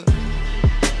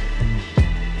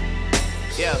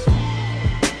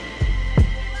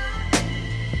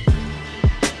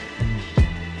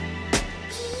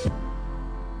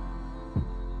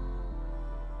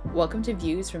Welcome to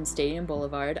Views from Stadium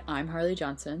Boulevard. I'm Harley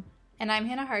Johnson. And I'm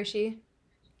Hannah Harshey.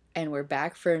 And we're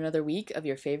back for another week of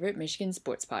your favorite Michigan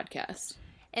sports podcast.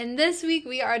 And this week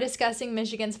we are discussing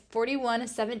Michigan's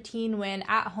 41-17 win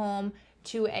at home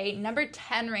to a number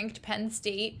 10 ranked Penn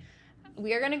State.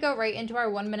 We are going to go right into our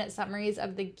 1-minute summaries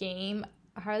of the game.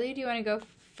 Harley, do you want to go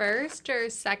first or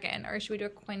second, or should we do a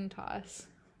coin toss?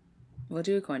 We'll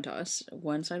do a coin toss.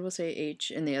 One side will say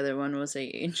H and the other one will say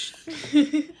H.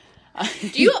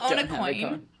 Do you own a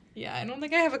coin? Yeah, I don't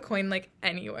think I have a coin like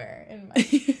anywhere in my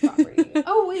property.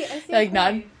 Oh wait, I see like a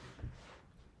coin.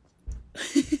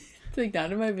 Like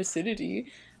not in my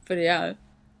vicinity, but yeah.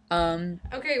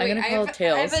 Okay, wait. I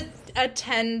have a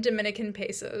 10 Dominican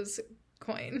pesos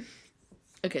coin.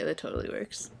 Okay, that totally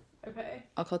works. Okay.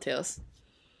 I'll call tails.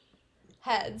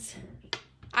 Heads.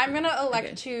 I'm gonna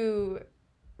elect to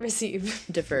receive.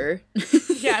 Defer.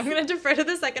 Yeah, I'm gonna defer to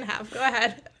the second half. Go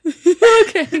ahead.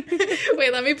 Okay.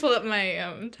 Wait, let me pull up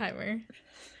my timer.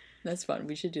 That's fun.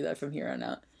 We should do that from here on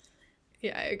out.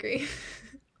 Yeah, I agree.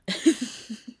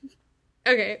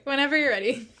 Okay, whenever you're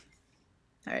ready.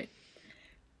 All right.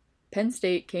 Penn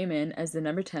State came in as the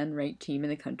number 10 ranked team in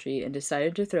the country and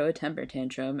decided to throw a temper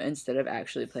tantrum instead of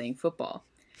actually playing football.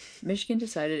 Michigan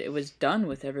decided it was done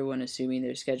with everyone assuming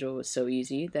their schedule was so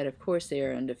easy that of course they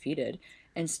are undefeated,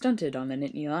 and stunted on the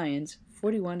Nittany Lions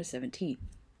 41-17.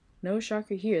 No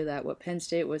shocker here that what Penn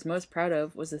State was most proud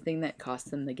of was the thing that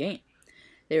cost them the game.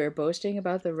 They were boasting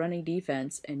about the running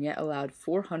defense and yet allowed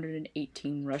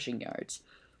 418 rushing yards,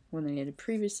 when they had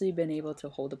previously been able to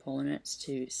hold opponents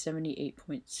to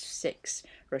 78.6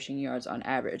 rushing yards on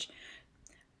average.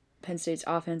 Penn State's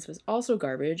offense was also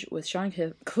garbage, with Sean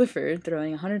Clifford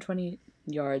throwing 120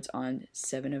 yards on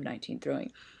 7 of 19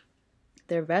 throwing.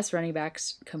 Their best running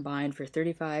backs combined for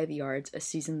 35 yards, a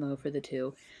season low for the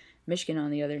two. Michigan, on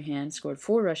the other hand, scored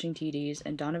 4 rushing TDs,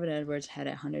 and Donovan Edwards had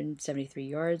 173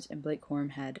 yards, and Blake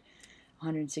Corum had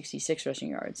 166 rushing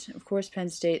yards. Of course, Penn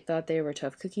State thought they were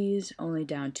tough cookies, only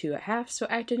down 2 at half, so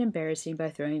acted embarrassing by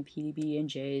throwing PB and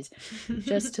J's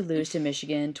just to lose to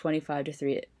Michigan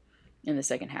 25-3 in the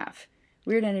second half.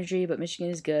 Weird energy, but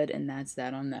Michigan is good, and that's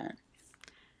that on that.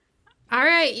 All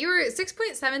right, you were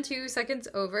 6.72 seconds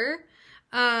over.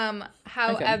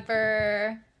 However...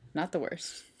 Okay. Not the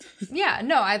worst. Yeah,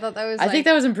 no, I thought that was I think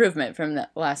that was improvement from the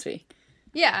last week.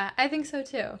 Yeah, I think so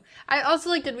too. I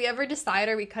also, did we ever decide,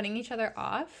 are we cutting each other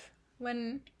off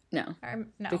when... No.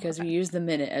 No. Because okay. we use the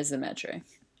minute as the metric.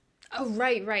 Oh,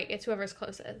 right. It's whoever's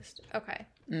closest. Okay.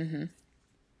 Mm-hmm.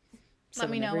 Let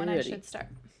me know when I should start.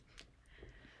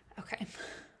 Okay.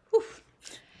 Whew.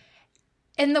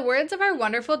 In the words of our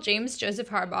wonderful James Joseph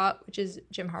Harbaugh, which is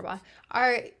Jim Harbaugh,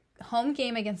 our home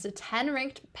game against a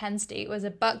 10-ranked Penn State was a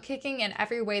butt kicking in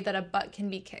every way that a butt can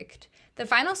be kicked. The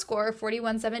final score,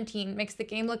 41-17, makes the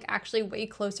game look actually way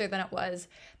closer than it was.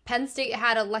 Penn State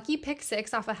had a lucky pick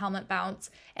 6 off a helmet bounce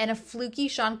and a fluky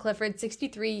Sean Clifford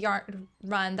 63-yard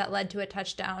run that led to a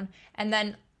touchdown, and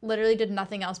then literally did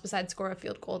nothing else besides score a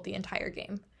field goal the entire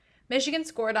game. Michigan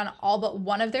scored on all but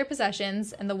one of their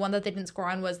possessions, and the one that they didn't score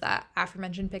on was that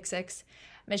aforementioned pick 6.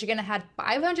 Michigan had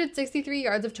 563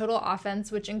 yards of total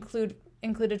offense, which included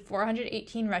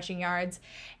 418 rushing yards.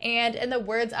 And in the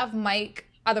words of Mike,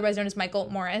 otherwise known as Michael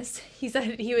Morris, he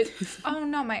said he was... Oh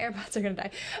no, my AirPods are going to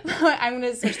die. I'm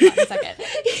going to switch that in a second.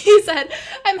 He said,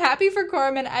 "I'm happy for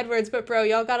Corum and Edwards, but bro,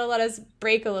 y'all got to let us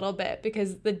break a little bit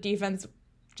because the defense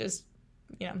just...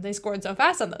 they scored so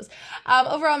fast on those."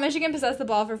 Overall, Michigan possessed the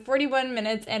ball for 41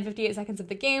 minutes and 58 seconds of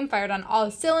the game, fired on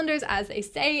all cylinders, as they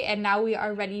say, and now we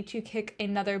are ready to kick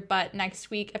another butt next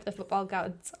week if the football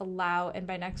gods allow. And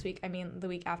by next week, I mean the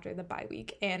week after the bye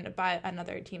week. And by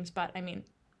another team's butt, I mean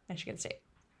Michigan State.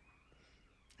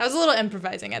 I was a little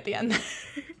improvising at the end.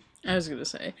 I was going to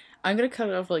say, I'm going to cut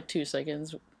it off 2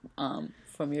 seconds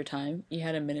from your time. You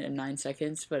had 1 minute and 9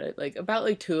 seconds, but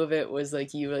about 2 of it was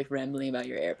you rambling about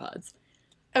your AirPods.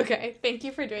 Okay, thank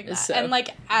you for doing that. So, and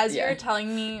as you're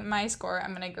telling me my score,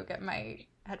 I'm gonna go get my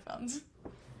headphones.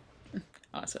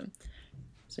 Awesome.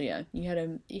 So yeah, you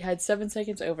had 7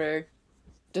 seconds over.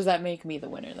 Does that make me the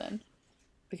winner then?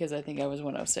 Because I think I was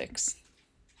 106.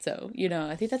 So,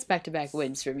 I think that's back-to-back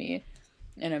wins for me.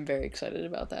 And I'm very excited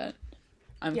about that.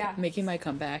 I'm making my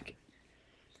comeback.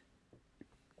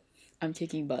 I'm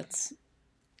kicking butts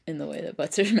in the way that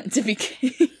butts are meant to be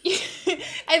kicked.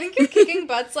 I think you're kicking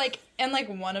butts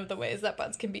in one of the ways that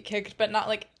butts can be kicked, but not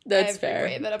that's every fair.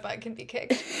 way that a butt can be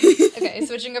kicked. Okay,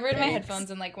 switching over to my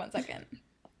headphones in 1 second.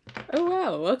 Oh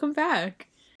wow, welcome back.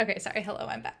 Okay, sorry, hello,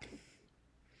 I'm back.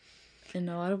 In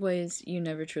a lot of ways, you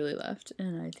never truly left,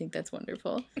 and I think that's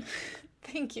wonderful.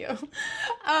 Thank you.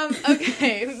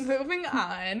 Okay, moving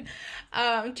on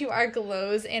to our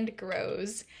glows and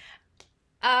grows.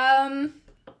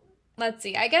 Let's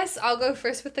see. I guess I'll go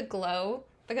first with the glow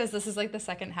because this is like the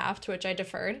second half to which I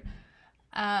deferred.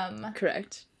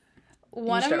 Correct.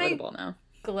 One of my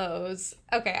glows.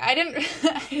 Okay, I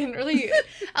didn't really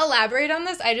elaborate on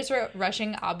this. I just wrote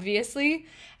rushing, obviously.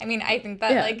 I mean, I think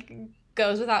that like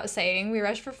goes without saying. We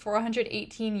rushed for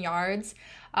 418 yards.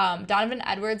 Donovan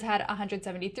Edwards had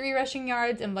 173 rushing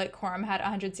yards, and Blake Corum had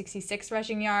 166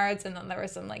 rushing yards, and then there were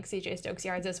some like CJ Stokes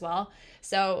yards as well.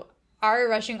 So our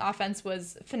rushing offense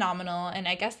was phenomenal, and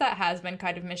I guess that has been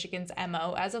kind of Michigan's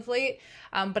MO as of late.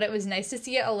 But it was nice to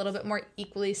see it a little bit more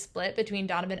equally split between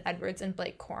Donovan Edwards and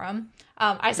Blake Corum.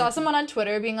 I saw someone on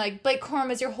Twitter being like, Blake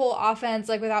Corum is your whole offense.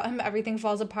 Like, without him, everything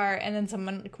falls apart. And then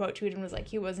someone quote tweeted and was like,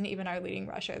 he wasn't even our leading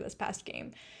rusher this past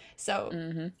game.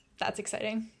 So that's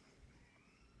exciting.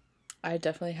 I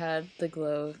definitely had the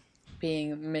glow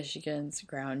being Michigan's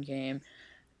ground game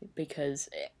because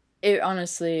it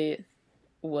honestly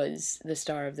was the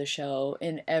star of the show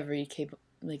in every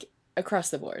like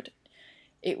across the board.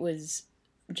 It was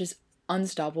just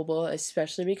unstoppable,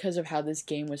 especially because of how this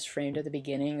game was framed at the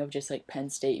beginning of just like Penn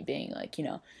State being like, you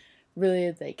know,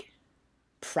 really like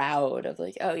proud of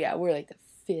like, oh yeah, we're like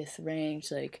the 5th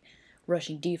ranked like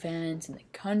rushing defense in the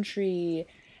country.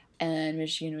 And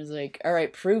Michigan was like, all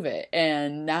right, prove it.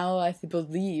 And now I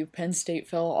believe Penn State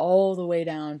fell all the way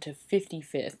down to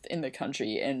 55th in the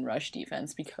country in rush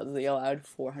defense because they allowed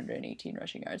 418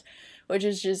 rushing yards, which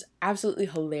is just absolutely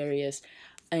hilarious.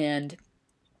 And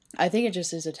I think it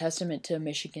just is a testament to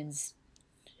Michigan's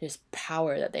just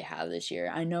power that they have this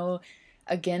year. I know,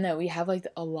 again, that we have like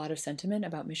a lot of sentiment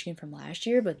about Michigan from last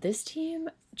year, but this team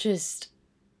just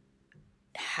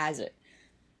has it.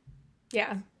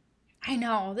 Yeah. I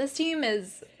know. This team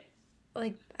is,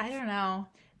 like, I don't know.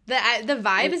 The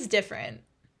vibe is different.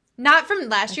 Not from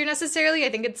last year necessarily. I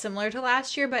think it's similar to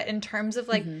last year, but in terms of,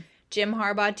 like, Jim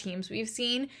Harbaugh teams we've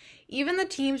seen, even the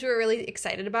teams we were really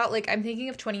excited about, like, I'm thinking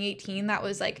of 2018, that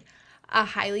was, like, a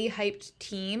highly hyped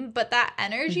team, but that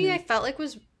energy I felt like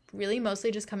was really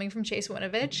mostly just coming from Chase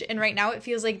Winovich, and right now it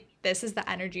feels like this is the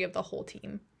energy of the whole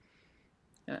team.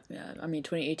 Yeah, I mean,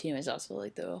 2018 was also,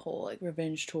 like, the whole, like,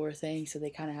 revenge tour thing, so they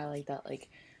kind of had, like, that, like,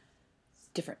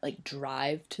 different, like,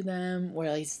 drive to them, where,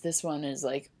 like, this one is,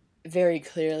 like, very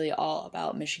clearly all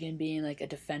about Michigan being, like, a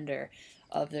defender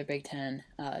of their Big Ten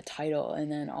title,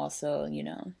 and then also, you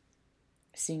know,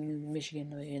 seeing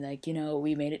Michigan, like, you know,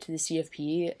 we made it to the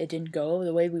CFP, it didn't go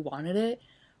the way we wanted it,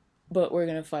 but we're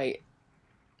gonna fight,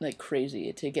 like,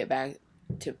 crazy to get back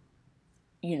to,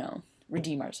 you know,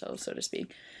 redeem ourselves, so to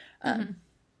speak.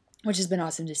 Which has been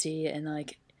awesome to see, and,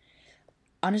 like,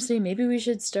 honestly, maybe we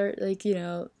should start, like, you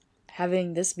know,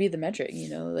 having this be the metric, you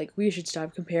know, like, we should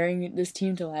stop comparing this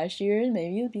team to last year, and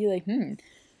maybe it'd be like,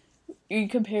 you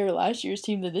compare last year's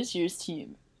team to this year's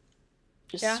team.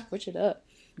 Just switch it up.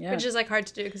 Yeah. Which is, like, hard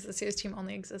to do, because this year's team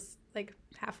only exists, like,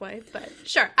 halfway, but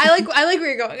sure. I like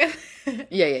where you're going.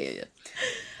 Yeah.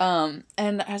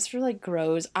 And as for, like,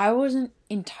 grows, I wasn't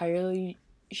entirely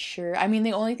sure. I mean,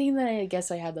 the only thing that I guess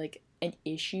I had, like, an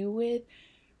issue with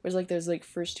was, like, those, like,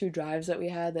 first 2 drives that we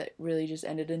had that really just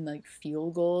ended in, like,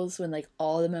 field goals when, like,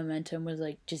 all the momentum was,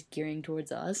 like, just gearing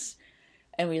towards us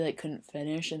and we, like, couldn't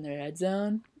finish in the red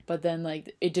zone. But then,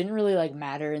 like, it didn't really, like,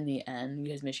 matter in the end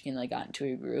because Michigan, like, got into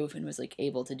a groove and was, like,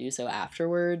 able to do so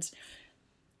afterwards.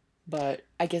 But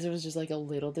I guess it was just, like, a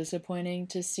little disappointing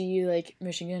to see, like,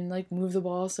 Michigan, like, move the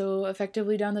ball so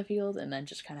effectively down the field and then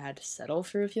just kind of had to settle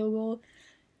for a field goal.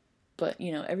 But,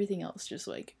 you know, everything else just,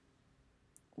 like,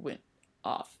 went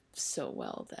off so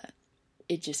well that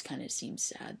it just kind of seems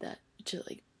sad that to,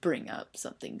 like, bring up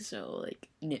something so, like,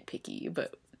 nitpicky,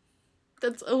 but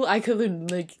I couldn't,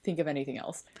 like, think of anything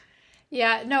else.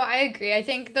 Yeah, no, I agree. I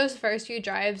think those first few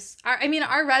drives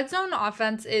our red zone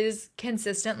offense is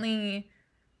consistently,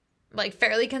 like,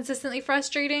 fairly consistently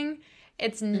frustrating.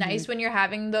 It's nice when you're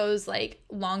having those, like,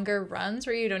 longer runs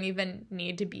where you don't even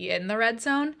need to be in the red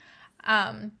zone.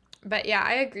 But yeah,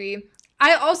 I agree.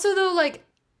 I also, though, like,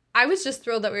 I was just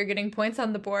thrilled that we were getting points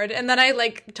on the board. And then I,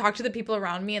 like, talked to the people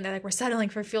around me and they're like, we're settling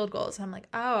for field goals. And I'm like,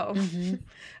 oh,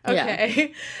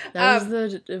 okay. Yeah. That was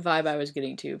the vibe I was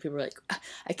getting to. People were like,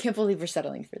 I can't believe we're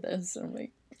settling for this. And I'm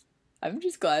like, I'm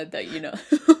just glad that, you know.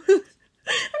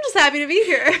 I'm just happy to be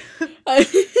here. I'm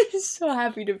so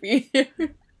happy to be here.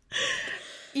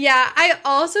 Yeah, I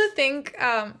also think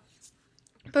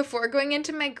before going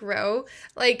into my grow,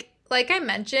 like I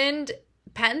mentioned,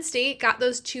 Penn State got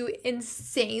those 2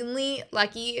 insanely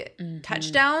lucky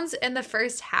touchdowns in the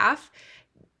first half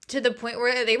to the point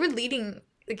where they were leading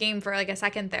the game for like a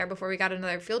second there before we got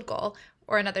another field goal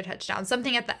or another touchdown,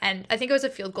 something at the end. I think it was a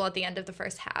field goal at the end of the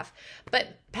first half.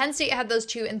 But Penn State had those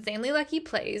two insanely lucky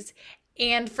plays.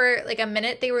 And for like a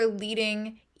minute, they were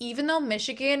leading, even though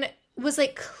Michigan was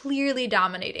like clearly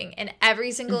dominating in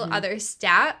every single other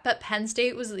stat, but Penn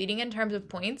State was leading in terms of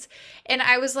points. And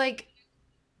I was like,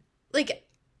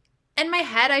 in my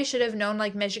head, I should have known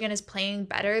like Michigan is playing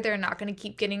better. They're not going to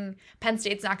keep getting, Penn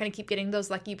State's not going to keep getting those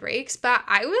lucky breaks. But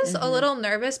I was a little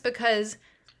nervous because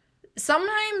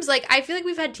sometimes, like, I feel like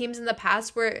we've had teams in the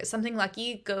past where something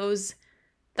lucky goes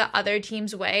the other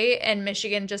team's way and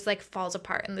Michigan just like falls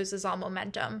apart and loses all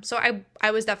momentum. So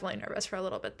I was definitely nervous for a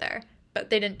little bit there, but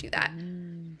they didn't do that.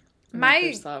 My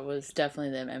first thought was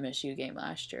definitely the MSU game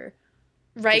last year.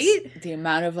 Right? Just the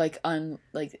amount of like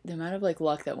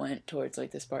luck that went towards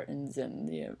like the Spartans and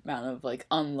the amount of like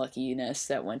unluckiness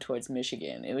that went towards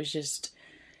Michigan. It was just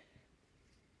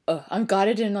I'm glad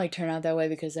it didn't like turn out that way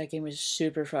because that game was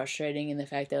super frustrating, and the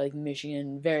fact that like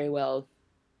Michigan very well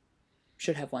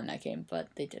should have won that game, but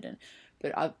they didn't.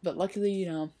 But luckily, you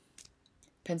know,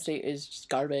 Penn State is just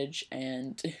garbage,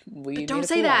 and we made a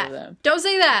fool out of them. Don't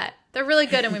say that. They're really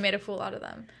good, and we made a fool out of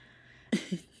them.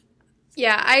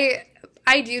 Yeah,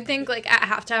 I do think like at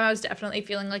halftime I was definitely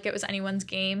feeling like it was anyone's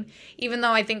game, even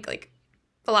though I think like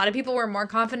a lot of people were more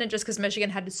confident just because Michigan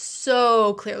had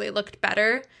so clearly looked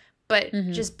better. But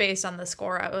just based on the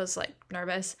score, I was, like,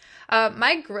 nervous.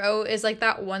 My grow is, like,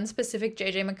 that one specific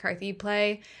J.J. McCarthy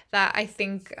play that I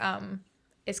think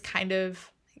is kind of,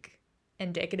 like,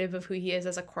 indicative of who he is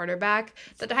as a quarterback.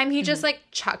 The time he just, like,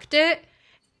 chucked it,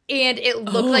 and it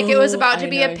looked like it was about to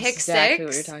be a pick exactly six.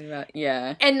 What you're talking about,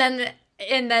 yeah.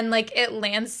 And then, like, it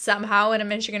lands somehow in a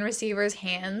Michigan receiver's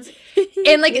hands.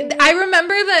 And, like, I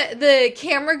remember the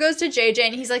camera goes to JJ,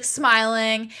 and he's, like,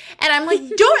 smiling. And I'm like,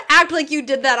 don't act like you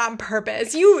did that on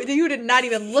purpose. You did not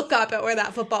even look up at where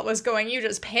that football was going. You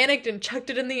just panicked and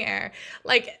chucked it in the air.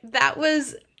 Like, that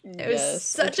was... It was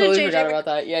such I totally a JJ... forgot about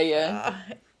that. Yeah.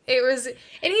 It was... And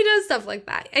he does stuff like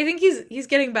that. I think he's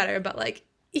getting better, but, like...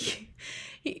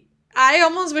 I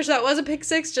almost wish that was a pick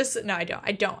six. No, I don't.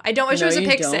 I don't wish it was a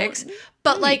pick six.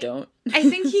 But, like, I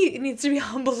think he needs to be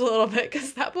humbled a little bit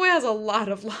because that boy has a lot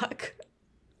of luck.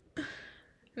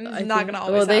 He's not going to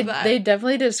always have that. They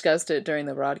definitely discussed it during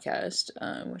the broadcast,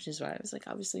 which is why I was, like,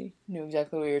 obviously knew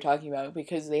exactly what you were talking about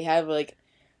because they have, like,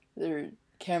 their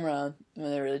camera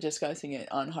when they were discussing it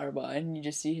on Harbaugh, and you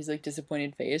just see his, like,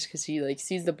 disappointed face because he, like,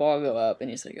 sees the ball go up, and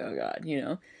he's like, oh, God, you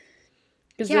know?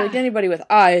 Because, like, anybody with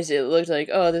eyes, it looked like,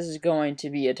 oh, this is going to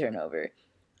be a turnover.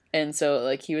 And so,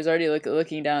 like, he was already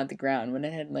looking down at the ground when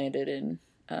it had landed, and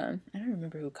I don't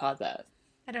remember who caught that.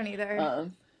 I don't either.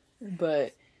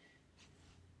 But...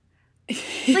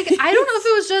 like, I don't know if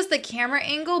it was just the camera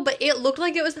angle, but it looked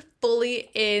like it was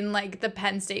fully in, like, the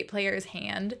Penn State player's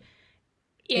hand.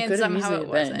 And somehow it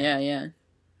wasn't. Yeah.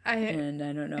 And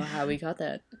I don't know how we caught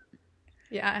that.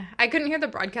 Yeah. I couldn't hear the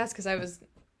broadcast because I was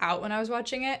out when I was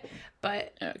watching it,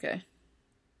 but okay,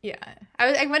 yeah,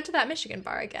 I went to that Michigan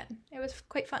bar again. It was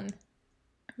quite fun.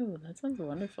 Oh, that sounds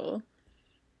wonderful.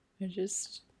 I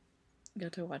just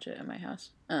got to watch it at my house.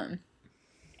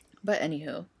 But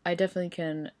anywho, I definitely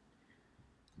can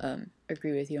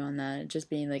agree with you on that. Just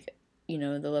being like, you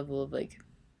know, the level of like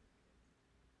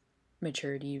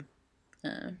maturity,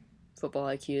 football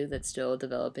IQ that's still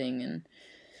developing,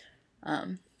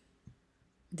 and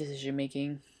decision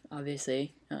making.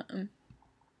 Obviously,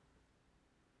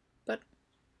 but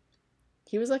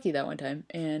he was lucky that one time,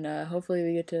 and hopefully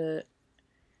we get to,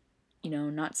 you know,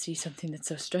 not see something that's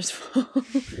so stressful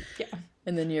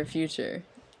in the near future.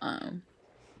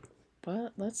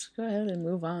 But let's go ahead and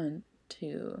move on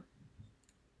to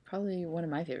probably one of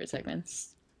my favorite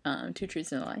segments, Two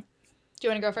Truths and a Lie. Do you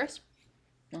want to go first?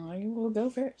 I will go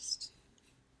first.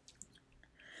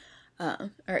 All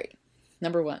right,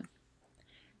 number 1.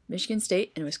 Michigan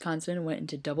State and Wisconsin went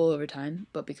into double overtime,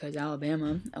 but because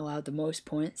Alabama allowed the most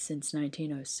points since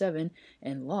 1907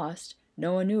 and lost,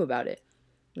 no one knew about it.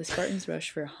 The Spartans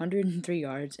rushed for 103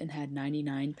 yards and had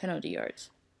 99 penalty yards.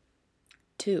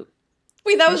 2.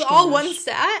 Wait, that was all one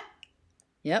stat?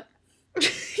 Yep. You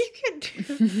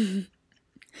can't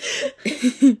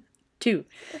do 2.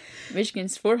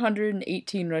 Michigan's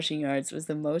 418 rushing yards was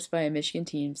the most by a Michigan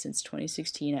team since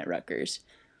 2016 at Rutgers.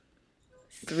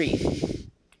 3.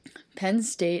 Penn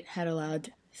State had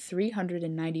allowed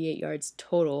 398 yards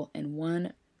total and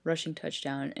 1 rushing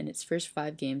touchdown in its first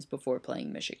 5 games before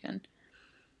playing Michigan.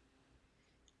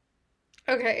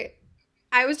 Okay.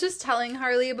 I was just telling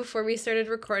Harley before we started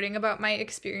recording about my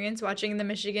experience watching the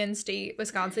Michigan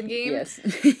State-Wisconsin game. Yes.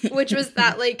 Which was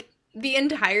that, like, the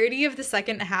entirety of the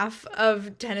second half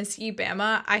of Tennessee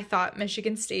Bama, I thought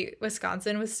Michigan State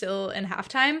Wisconsin was still in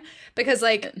halftime because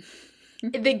like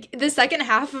the second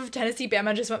half of Tennessee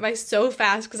Bama just went by so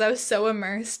fast because I was so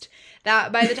immersed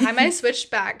that by the time I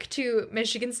switched back to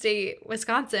Michigan State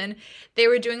Wisconsin, they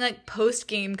were doing like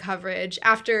post-game coverage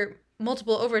after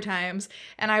multiple overtimes,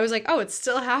 and I was like, oh, it's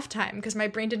still halftime, because my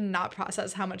brain did not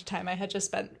process how much time I had just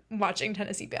spent watching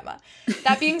Tennessee Bama.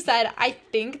 That being said, I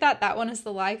think that one is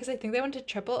the lie, because I think they went to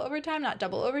triple overtime, not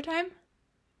double overtime.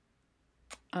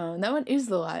 That one is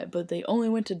the lie, but they only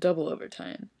went to double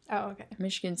overtime. Oh, okay.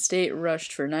 Michigan State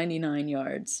rushed for 99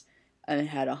 yards and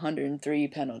had 103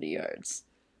 penalty yards.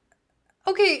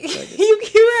 Okay, so you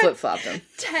had flip-flopped them.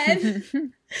 10.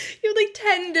 You had like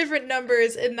 10 different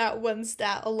numbers in that one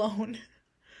stat alone.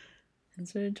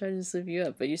 That's what I tried to slip you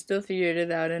up, but you still figured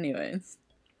it out anyways.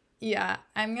 Yeah,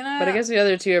 I'm gonna... But I guess the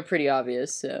other two are pretty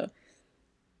obvious, so...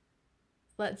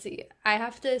 Let's see. I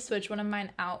have to switch one of mine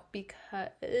out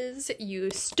because you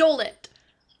stole it.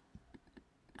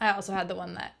 I also had the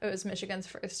one that it was Michigan's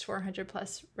first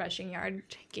 400-plus rushing yard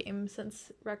game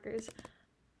since Rutgers.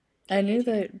 I knew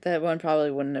that one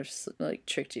probably wouldn't have like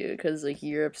tricked you because like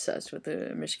you're obsessed with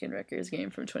the Michigan Rutgers game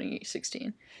from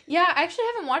 2016. Yeah, I actually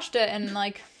haven't watched it in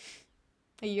like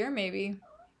a year maybe.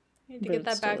 I need to get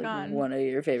that back like on. One of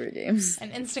your favorite games.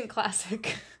 An instant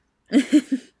classic. And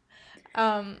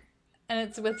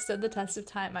it's withstood the test of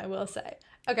time, I will say.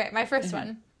 Okay, my first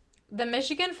one. The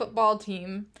Michigan football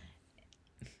team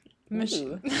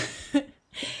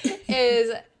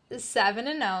is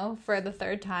 7-0 for the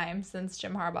third time since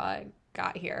Jim Harbaugh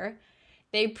got here.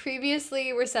 They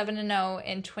previously were 7-0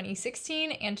 in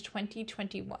 2016 and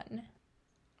 2021.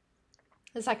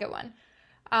 The second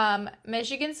one.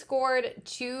 Michigan scored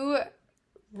 2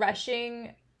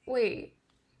 rushing... Wait.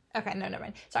 Okay, no, never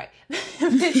mind. Sorry.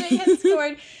 Michigan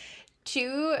scored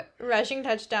 2 rushing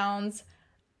touchdowns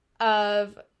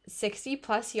of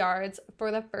 60-plus yards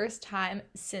for the first time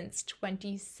since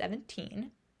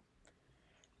 2017.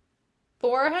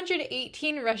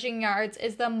 418 rushing yards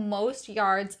is the most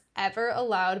yards ever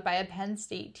allowed by a Penn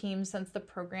State team since the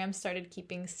program started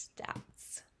keeping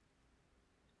stats.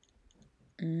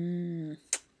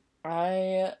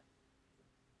 I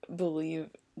believe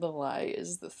the lie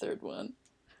is the third one.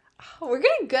 Oh, we're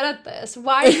getting good at this.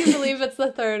 Why do you believe it's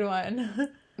the third one?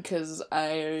 Because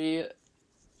I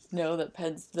know that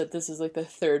this is like the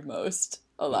third most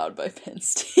allowed by Penn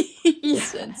State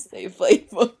since they played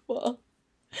football.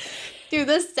 Dude,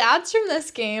 the stats from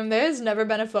this game, there's never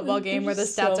been a football game where the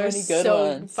stats are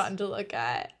so fun to look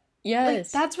at.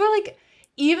 Yes. Like, that's where, like,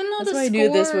 even though that's why I knew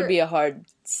this would be a hard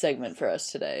segment for us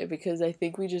today, because I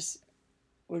think we're just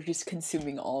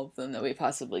consuming all of them that we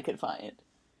possibly could find.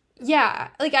 Yeah.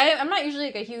 Like, I'm not usually,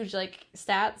 like, a huge, like,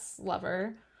 stats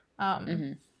lover.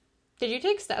 Did you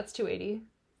take Stats 280?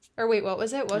 Or wait, what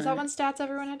was it? What was that one stats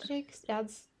everyone had to take?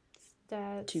 Stats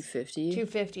 250.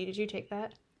 250. Did you take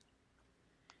that?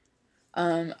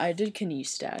 I did Knies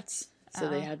stats, so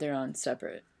they had their own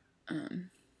separate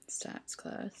stats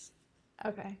class.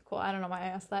 Okay, cool. I don't know why I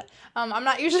asked that. I'm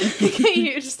not usually like a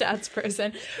huge stats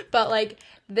person, but like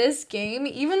this game,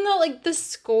 even though like the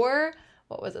score,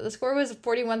 what was it? The score was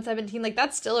 41-17. Like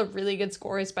that's still a really good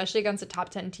score, especially against a top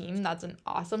 10 team. That's an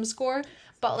awesome score.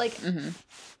 But like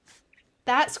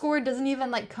that score doesn't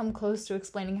even like come close to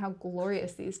explaining how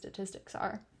glorious these statistics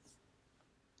are.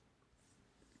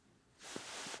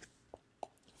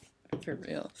 For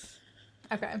real.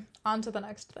 Okay, on to the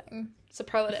next thing.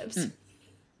 Superlatives.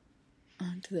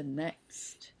 On to the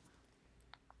next.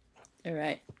 All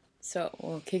right, so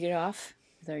we'll kick it off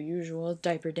with our usual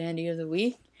diaper dandy of the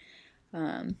week.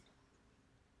 And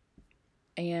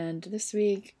this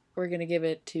week, we're going to give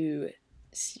it to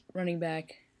running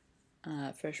back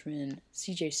freshman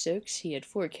CJ Stokes. He had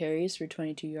 4 carries for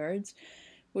 22 yards,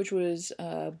 which was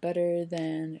better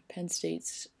than Penn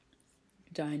State's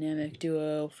dynamic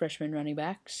duo freshman running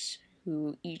backs,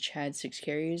 who each had 6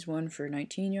 carries, 1 for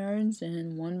 19 yards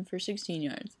and 1 for 16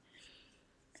 yards.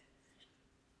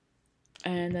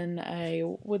 And then I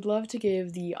would love to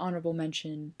give the honorable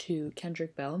mention to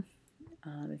Kendrick Bell.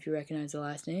 If you recognize the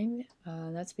last name,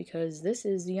 that's because this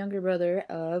is the younger brother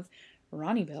of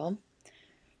Ronnie Bell,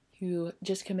 who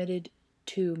just committed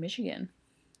to Michigan.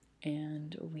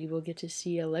 And we will get to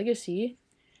see a legacy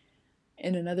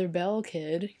and another Bell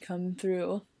kid come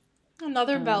through.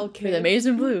 Another Bell kid. For the Maize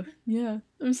and Blue. Yeah,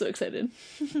 I'm so excited.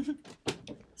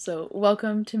 So,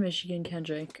 welcome to Michigan,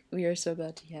 Kendrick. We are so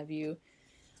glad to have you.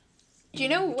 Do you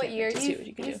know what year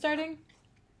he's starting?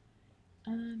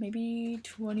 Maybe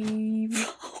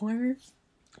 24.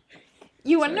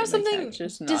 You want to know something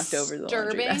just knocked over the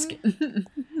laundry basket.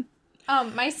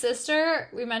 My sister,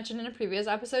 we mentioned in a previous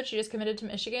episode, she just committed to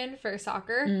Michigan for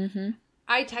soccer. Mm-hmm.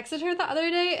 I texted her the other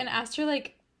day and asked her,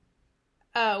 like,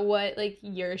 what, like,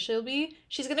 year she'll be.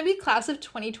 She's going to be class of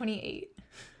 2028.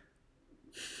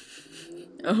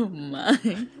 Oh, my.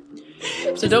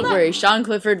 So don't worry, Sean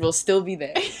Clifford will still be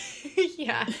there.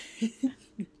 Yeah.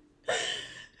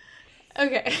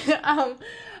 Okay.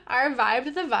 Our vibe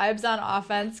to the vibes on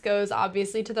offense goes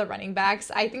obviously to the running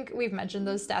backs. I think we've mentioned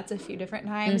those stats a few different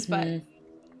times, but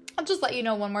I'll just let you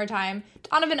know one more time.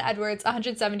 Donovan Edwards,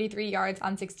 173 yards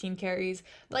on 16 carries.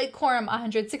 Blake Corum,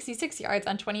 166 yards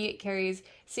on 28 carries.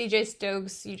 CJ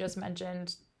Stokes, you just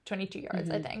mentioned, 22 yards,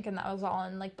 I think, and that was all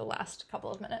in, like, the last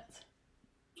couple of minutes.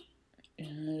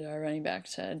 And our running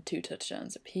backs had 2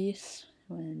 touchdowns apiece,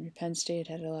 when Penn State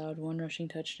had allowed 1 rushing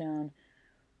touchdown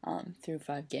through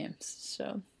 5 games.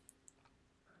 So,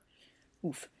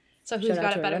 oof. So who's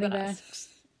got it better than us?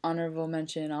 Honorable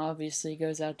mention obviously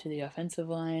goes out to the offensive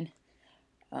line.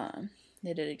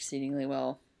 They did exceedingly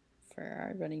well for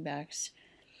our running backs.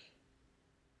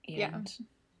 And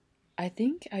I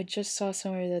think I just saw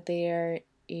somewhere that they are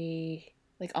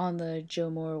on the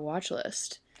Joe Moore watch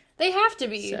list. They have to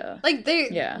be. So, like,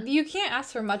 you can't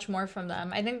ask for much more from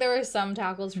them. I think there were some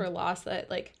tackles for loss that,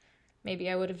 like, maybe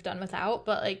I would have done without,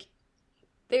 but, like,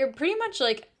 they're pretty much,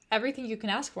 like, everything you can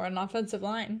ask for on an offensive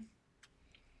line.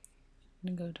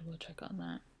 I'm going to go double check on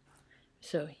that.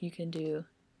 So you can do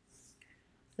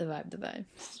the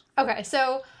vibes. Okay,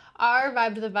 so our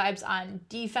vibe to the vibes on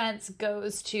defense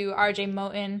goes to RJ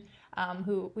Moten,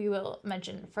 who we will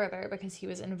mention further because he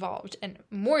was involved in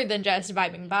more than just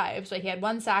vibing vibes, but he had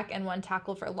 1 sack and 1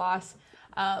 tackle for loss.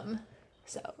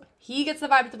 So he gets the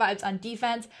vibe to the vibes on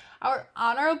defense. Our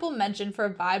honorable mention for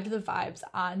vibe to the vibes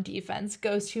on defense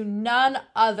goes to none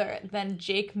other than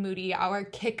Jake Moody, our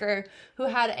kicker, who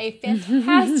had a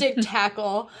fantastic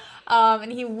tackle.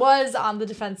 And he was on the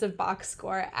defensive box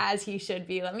score, as he should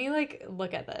be. Let me, like,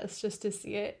 look at this just to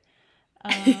see it.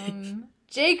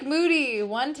 Jake Moody,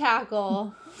 1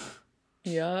 tackle.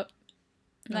 Yep.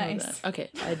 Nice. Okay,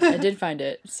 I did find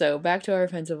it. So back to our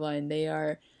offensive line. They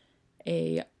are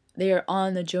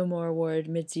on the Joe Moore Award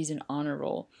midseason honor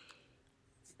roll.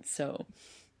 So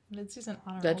midseason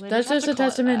honor roll. That's just a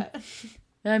testament.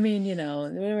 I mean, you know,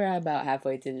 we're about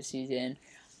halfway through the season,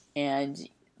 and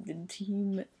the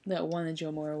team that won the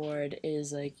Joe Moore Award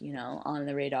is, like, you know, on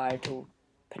the radar to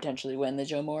potentially win the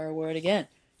Joe Moore Award again.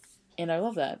 And I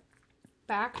love that.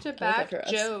 Back-to-back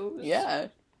Joes. Yeah.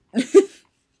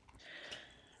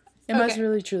 It must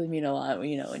really truly mean a lot,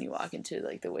 you know, when you walk into,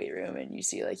 like, the weight room and you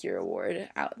see, like, your award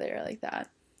out there like that.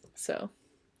 So.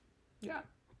 Yeah.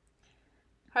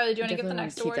 Harley, do you want to get the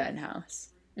next award? Keep that in-house.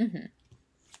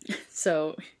 Mm-hmm.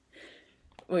 So,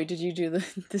 wait, did you do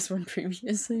this one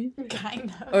previously?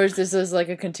 Kind of. Or is this like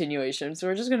a continuation? So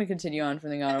we're just going to continue on from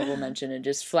the honorable mention and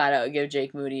just flat out give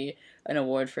Jake Moody an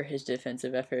award for his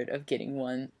defensive effort of getting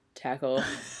 1 tackle,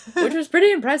 which was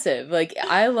pretty impressive. Like,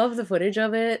 I love the footage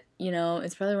of it. You know,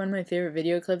 it's probably one of my favorite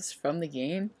video clips from the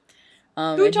game.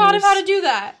 Who taught him how to do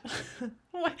that?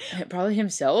 Probably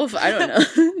himself. I don't know.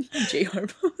 Jay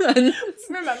Harbaugh.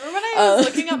 Remember when I was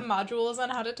looking up modules on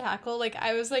how to tackle? Like,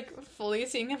 I was, like, fully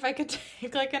seeing if I could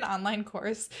take, like, an online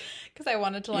course because I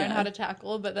wanted to learn how to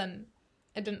tackle, but then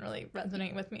it didn't really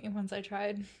resonate with me once I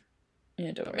tried.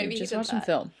 Yeah, don't worry. Maybe just watch some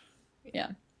film.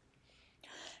 Yeah.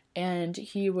 And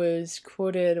he was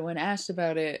quoted when asked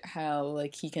about it how,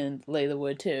 like, he can lay the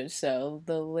wood too. So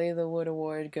the Lay the Wood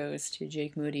Award goes to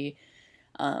Jake Moody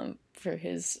for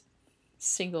his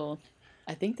single.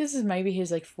 I think this is maybe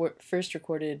his, like, first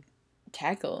recorded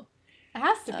tackle. It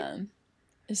has to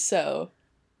be. So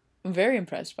I'm very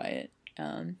impressed by it.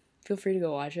 Feel free to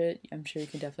go watch it. I'm sure you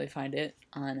can definitely find it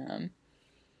on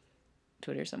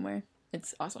Twitter somewhere.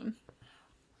 It's awesome.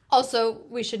 Also,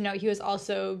 we should note he was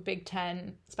also Big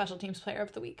Ten Special Teams Player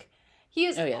of the Week. He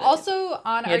is also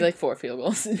on He had, like, 4 field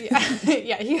goals.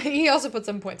 Yeah, he also put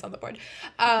some points on the board.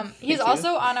 He's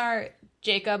also on our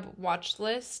Jacob watch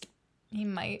list. He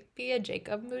might be a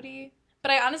Jacob Moody.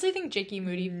 But I honestly think Jakey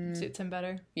Moody suits him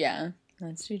better. Yeah,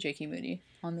 let's do Jakey Moody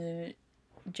on the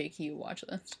Jakey watch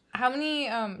list. How many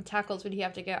tackles would he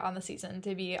have to get on the season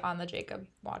to be on the Jacob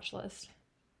watch list?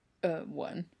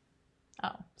 1.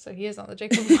 Oh, so he is on the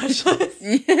Jacob watch list.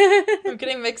 I'm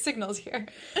getting mixed signals here.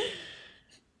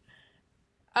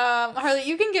 Harley,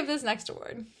 you can give this next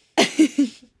award.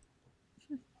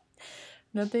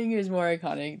 Nothing is more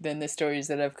iconic than the stories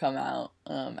that have come out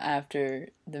after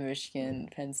the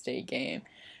Michigan-Penn State game.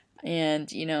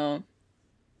 And, you know,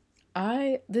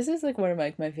 this is, like, one of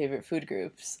my favorite food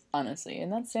groups, honestly,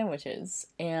 and that's sandwiches.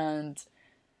 And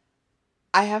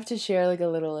I have to share, like, a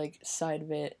little, like, side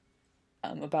bit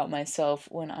about myself.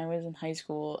 When I was in high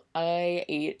school, I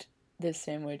ate this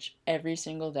sandwich every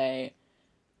single day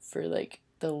for like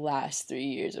the last 3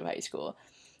 years of high school,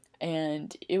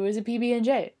 and it was a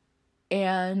PB&J.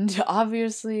 And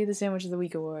obviously, the Sandwich of the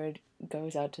Week award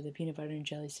goes out to the peanut butter and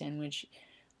jelly sandwich,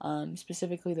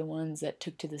 specifically the ones that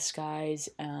took to the skies.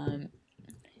 I'm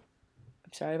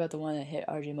sorry about the one that hit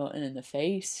RJ Moten in the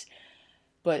face,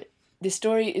 but the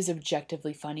story is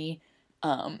objectively funny,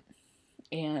 and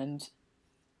I'm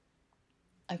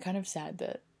kind of sad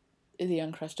that the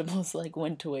Uncrustables, like,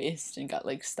 went to waste and got,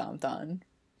 like, stomped on,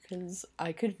 because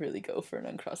I could really go for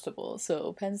an Uncrustable.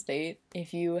 So, Penn State,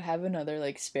 if you have another,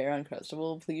 like, spare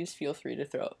Uncrustable, please feel free to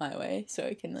throw it my way so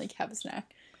I can, like, have a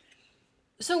snack.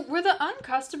 So, were the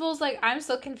Uncrustables, like, I'm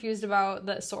still confused about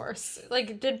the source.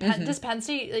 Like, does Penn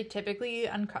State, like, typically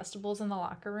Uncrustables in the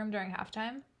locker room during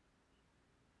halftime?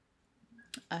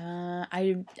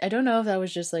 I don't know if that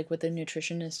was just, like, what the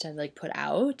nutritionist had, like, put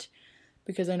out,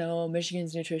 because I know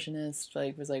Michigan's nutritionist,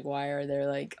 like, was like, why are there,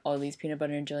 like, all these peanut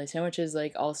butter and jelly sandwiches,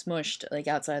 like, all smushed, like,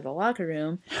 outside the locker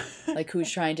room? Like, who's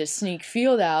trying to sneak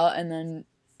field out? And then,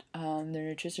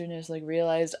 their nutritionist, like,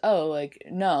 realized, oh, like,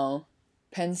 no,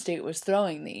 Penn State was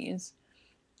throwing these.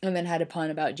 And then had a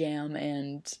pun about jam,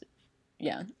 and,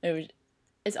 yeah,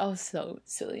 it's all so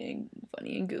silly and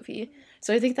funny and goofy.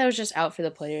 So I think that was just out for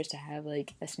the players to have,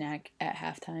 like, a snack at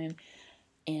halftime.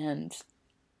 And,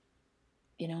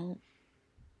 you know,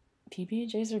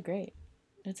 PB&Js are great.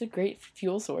 It's a great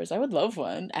fuel source. I would love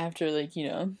one after, like, you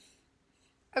know.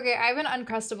 Okay, I have an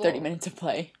Uncrustable 30 minutes of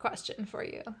play question for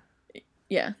you.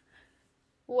 Yeah.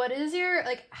 What is your,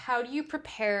 like, how do you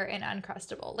prepare an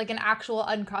Uncrustable? Like, an actual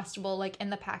Uncrustable, like,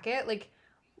 in the packet? Like,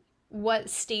 what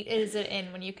state is it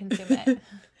in when you consume it?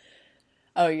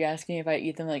 Oh, you're asking if I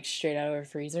eat them, like, straight out of a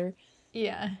freezer?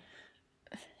 Yeah.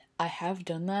 I have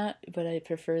done that, but I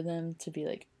prefer them to be,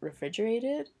 like,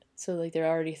 refrigerated. So, like, they're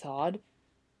already thawed,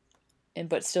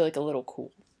 but still, like, a little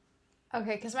cool.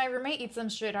 Okay, because my roommate eats them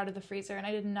straight out of the freezer, and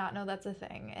I did not know that's a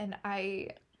thing. And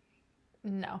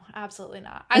no, absolutely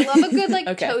not. I love a good, like,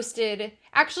 okay. Toasted.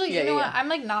 Actually, you know what? I'm,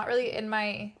 like, not really in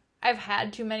my... I've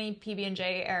had too many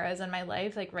PB&J eras in my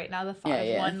life. Like, right now, the thought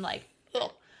of one, like,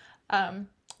 ugh.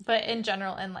 But in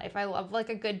general, in life, I love, like,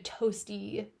 a good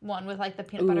toasty one with, like, the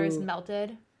peanut butter is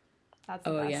melted. That's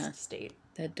the best state.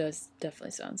 That does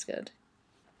definitely sounds good.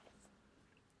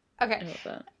 Okay.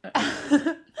 I love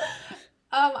that.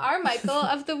 Our Michael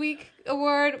of the Week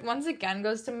award once again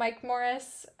goes to Mike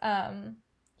Morris.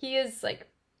 He is, like,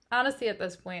 honestly at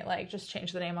this point, like, just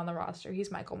change the name on the roster. He's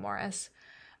Michael Morris.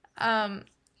 And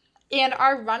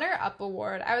our runner-up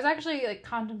award, I was actually, like,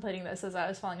 contemplating this as I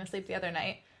was falling asleep the other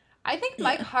night. I think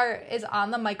Mike Hart is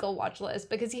on the Michael watch list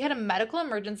because he had a medical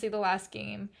emergency the last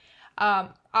game.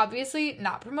 Obviously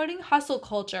not promoting hustle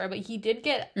culture, but he did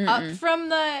get up from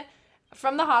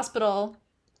the hospital,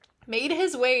 made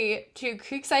his way to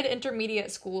Creekside Intermediate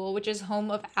School, which is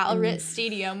home of Al Ritt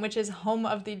Stadium, which is home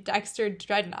of the Dexter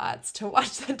Dreadnoughts, to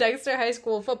watch the Dexter High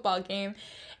School football game,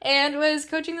 and was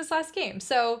coaching this last game.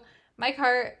 So, Mike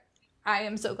Hart, I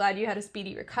am so glad you had a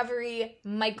speedy recovery.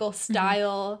 Michael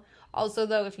style. Also,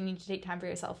 though, if you need to take time for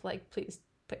yourself, like, please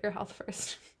put your health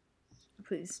first.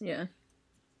 Please, yeah.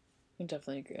 I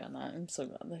definitely agree on that. I'm so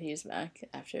glad that he's back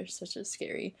after such a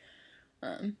scary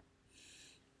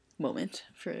moment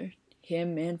for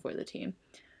him and for the team.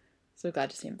 So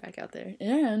glad to see him back out there.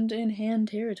 And in hand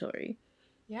territory.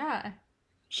 Yeah.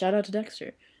 Shout out to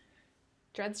Dexter.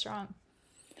 Dread strong.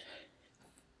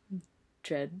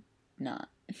 Dread not.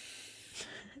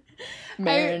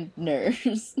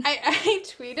 Mariners. I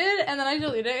tweeted and then I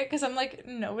deleted it because I'm like,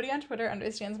 nobody on Twitter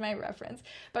understands my reference.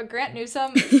 But Grant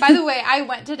Newsome, by the way, I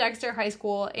went to Dexter High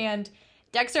School, and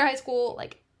Dexter High School,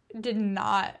 like, did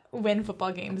not win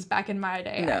football games back in my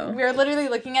day. No. We were literally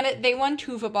looking at it. They won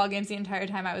 2 football games the entire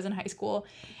time I was in high school.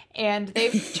 And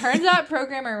they've turned that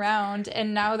program around,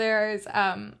 and now there's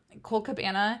Cole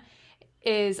Cabana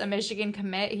is a Michigan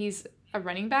commit. He's a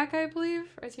running back, I believe,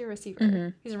 or is he a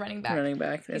receiver? He's a running back.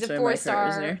 That's he's a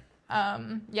 4-star.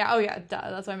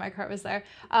 That's why Mike Hart was there.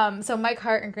 So Mike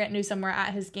Hart and Grant Newsome were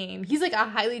at his game. He's like a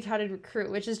highly touted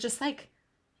recruit, which is just like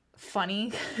funny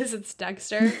because it's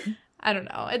Dexter. I don't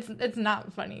know. It's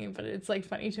not funny, but it's like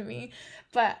funny to me.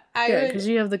 But because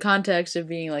you have the context of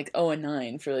being like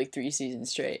 0-9 for like 3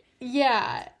 seasons straight.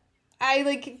 Yeah, I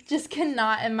like just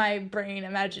cannot in my brain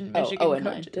imagine Michigan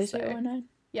coaches. Did I say 0-9?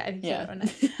 Yeah, I think so.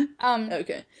 0-9.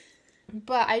 Okay.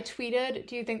 But I tweeted,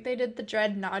 do you think they did the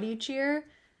Dread Naughty cheer?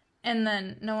 And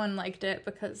then no one liked it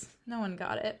because no one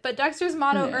got it. But Dexter's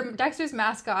motto, or Dexter's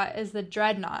mascot is the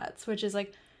Dreadnoughts, which is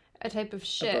like a type of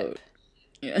ship.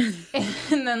 Yeah.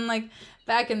 And then like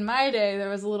back in my day, there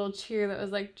was a little cheer that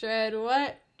was like, dread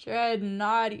what? Dread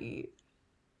naughty.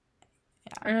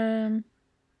 Yeah.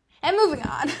 And moving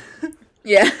on.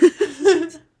 Yeah.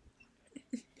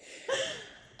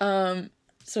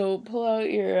 So pull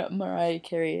out your Mariah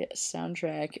Carey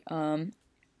soundtrack,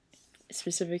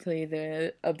 specifically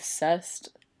the Obsessed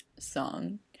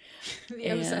song. The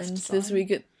Obsessed song. This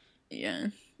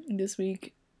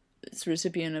week, this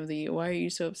recipient of the Why Are You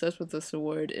So Obsessed With This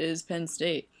award is Penn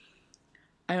State.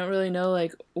 I don't really know,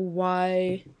 like,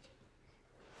 why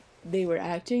they were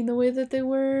acting the way that they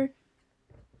were.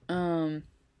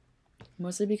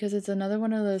 Mostly because it's another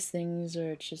one of those things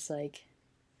where it's just, like,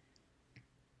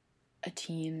 a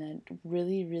team that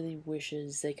really, really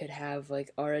wishes they could have,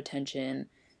 like, our attention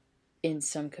in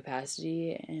some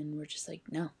capacity, and we're just like,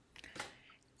 no.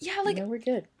 Yeah, like... No, we're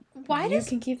good. Why You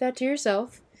can keep that to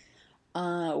yourself.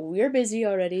 We're busy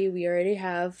already. We already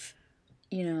have,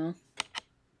 enough.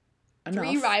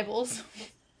 3 rivals.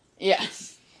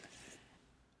 Yes.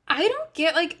 I don't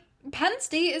get, like, Penn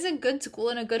State is a good school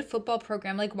and a good football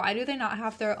program. Like, why do they not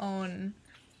have their own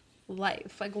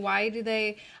life? Like, why do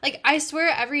they... Like, I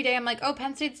swear every day I'm like, oh,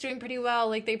 Penn State's doing pretty well.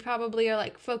 Like, they probably are,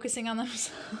 like, focusing on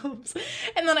themselves.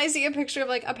 And then I see a picture of,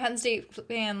 like, a Penn State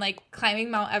fan, like,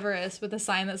 climbing Mount Everest with a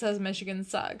sign that says Michigan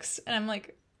sucks. And I'm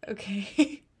like,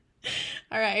 okay.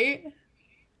 All right.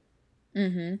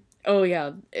 Mm-hmm. Oh,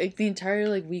 yeah. The entire,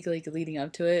 like, week, like, leading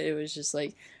up to it, it was just,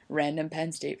 like, random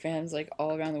Penn State fans, like,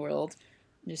 all around the world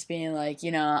just being like,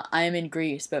 I'm in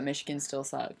Greece, but Michigan still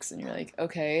sucks. And you're like,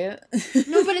 okay.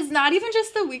 No, but it's not even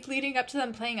just the week leading up to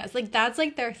them playing us. Like, that's,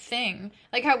 like, their thing.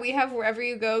 Like, how we have Wherever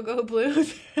You Go, Go Blue.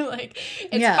 Like,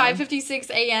 it's 5:56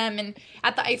 a.m. and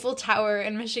at the Eiffel Tower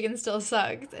and Michigan still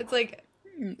sucks. It's, like,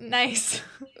 nice.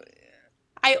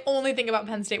 I only think about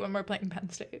Penn State when we're playing Penn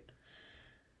State.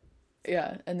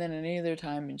 Yeah, and then any other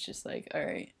time, it's just like, all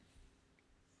right.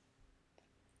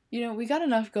 We got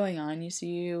enough going on, you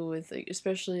see, with, like,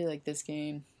 especially, like, this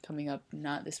game coming up,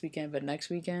 not this weekend, but next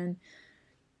weekend.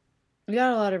 We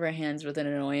got a lot of our hands with an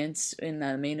annoyance, and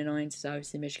the main annoyance is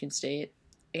obviously Michigan State.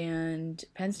 And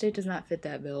Penn State does not fit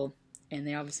that bill, and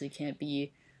they obviously can't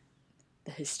be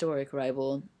the historic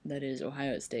rival that is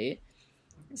Ohio State.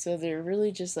 So they're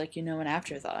really just, like, an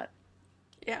afterthought.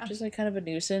 Yeah. Just, like, kind of a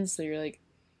nuisance, so you're, like,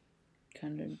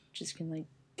 kind of just can, like,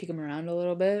 kick them around a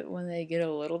little bit when they get a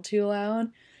little too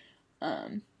loud.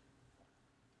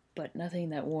 But nothing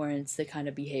that warrants the kind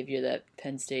of behavior that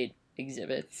Penn State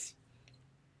exhibits.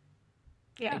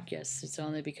 Yeah. I guess it's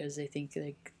only because they think,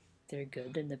 like, they're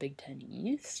good in the Big Ten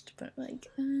East, but, like,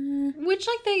 Which,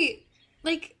 like,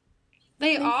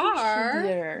 they are.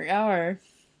 They are,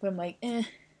 but I'm like,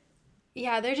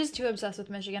 Yeah, they're just too obsessed with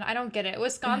Michigan. I don't get it.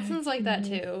 Wisconsin's like that,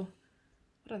 too.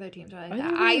 What other teams are like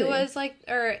that? Really? Iowa's like,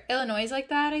 or Illinois is like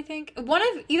that, I think. One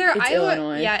of either it's Iowa.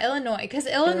 Illinois. Yeah, Illinois. Because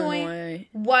Illinois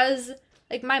was,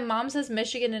 like, my mom says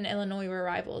Michigan and Illinois were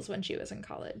rivals when she was in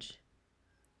college.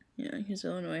 Yeah, because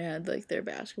Illinois had, like, their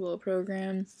basketball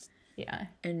program. Yeah.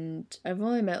 And I've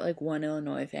only met, like, one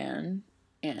Illinois fan,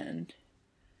 and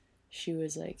she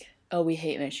was like, oh, we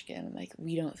hate Michigan. I'm like,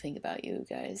 we don't think about you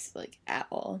guys, like, at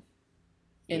all.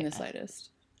 In the slightest.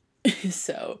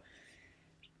 So...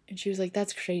 And she was like,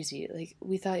 that's crazy. Like,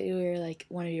 we thought you were, like,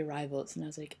 one of your rivals. And I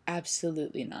was like,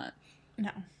 absolutely not. No.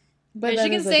 But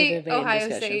Michigan State, Ohio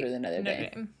State, for another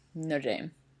day. Notre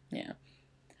Dame. Yeah.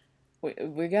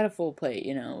 We got a full plate,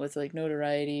 with, like,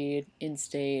 notoriety,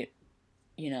 in-state,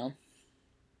 Yeah.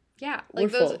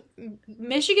 Like, those... Full.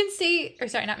 Michigan State... Or,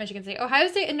 sorry, not Michigan State. Ohio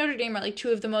State and Notre Dame are, like, 2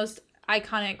 of the most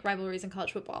iconic rivalries in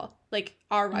college football. Like,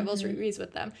 our rivalries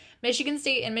with them. Michigan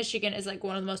State and Michigan is, like,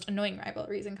 one of the most annoying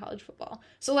rivalries in college football.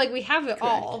 So, like, we have it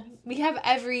all. We have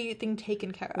everything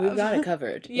taken care of. We've got it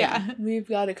covered. Yeah. We've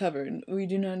got it covered. We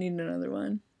do not need another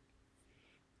one.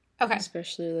 Okay.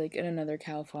 Especially, like, in another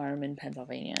cow farm in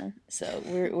Pennsylvania. So,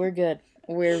 we're good.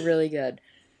 We're really good.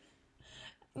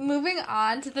 Moving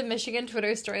on to the Michigan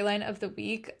Twitter storyline of the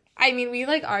week. I mean, we,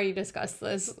 like, already discussed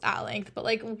this at length, but,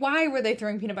 like, why were they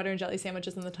throwing peanut butter and jelly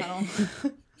sandwiches in the tunnel?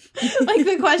 Like,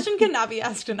 the question cannot be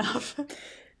asked enough. And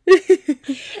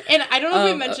I don't know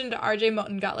if we mentioned RJ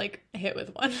Moten got, like, hit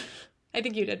with one. I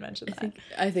think you did mention that.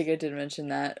 I think I did mention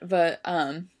that. But,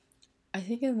 I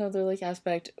think another, like,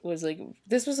 aspect was, like,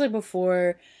 this was, like,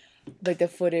 before, like, the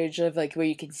footage of, like, where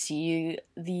you can see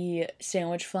the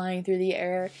sandwich flying through the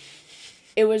air.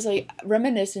 It was, like,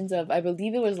 reminiscent of, I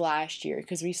believe it was last year,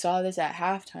 because we saw this at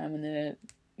halftime when the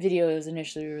video was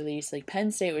initially released. Like,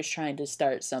 Penn State was trying to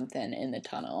start something in the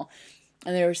tunnel,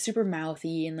 and they were super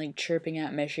mouthy and, like, chirping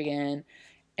at Michigan,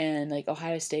 and, like,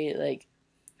 Ohio State, like,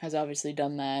 has obviously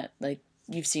done that. Like,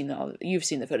 you've seen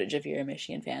the footage if you're a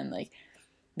Michigan fan. Like,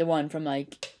 the one from,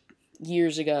 like,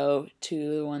 years ago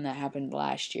to the one that happened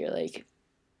last year. Like,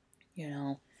 you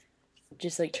know,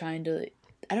 just, like, trying to...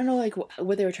 I don't know, like,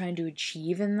 what they were trying to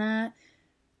achieve in that.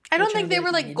 I don't think they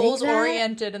were, like,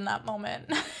 goals-oriented in that moment.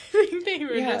 I think they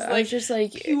were just,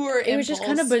 like, pure impulse. It was just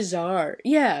kind of bizarre.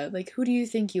 Yeah, like, who do you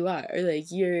think you are?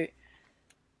 Like, you're...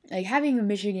 Like, having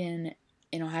Michigan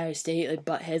and Ohio State, like,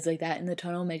 butt heads like that in the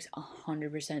tunnel makes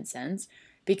 100% sense.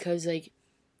 Because, like,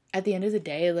 at the end of the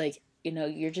day, like, you know,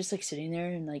 you're just, like, sitting there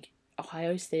and, like,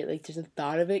 Ohio State, like, just the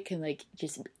thought of it can, like,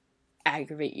 just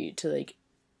aggravate you to, like,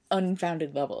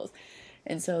 unfounded levels.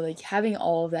 And so, like, having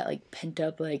all of that, like,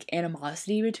 pent-up, like,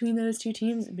 animosity between those two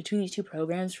teams, between these two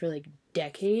programs for, like,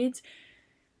 decades,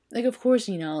 like, of course,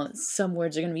 you know, some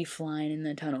words are going to be flying in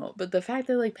the tunnel. But the fact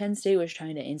that, like, Penn State was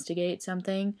trying to instigate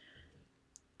something,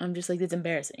 I'm just like, that's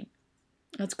embarrassing.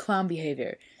 That's clown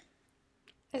behavior.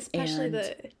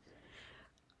 Especially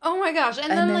oh my gosh.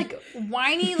 And then, like,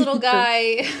 whiny little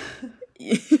guy.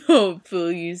 Oh,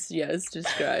 please, yes,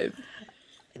 describe.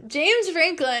 James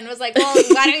Franklin was like, well,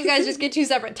 why don't you guys just get 2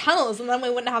 separate tunnels, and then we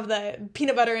wouldn't have the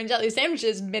peanut butter and jelly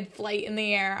sandwiches mid-flight in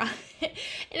the air. And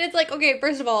it's like, okay,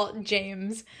 first of all,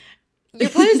 James, your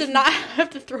players did not have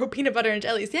to throw peanut butter and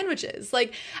jelly sandwiches.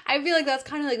 Like, I feel like that's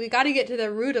kind of like, we got to get to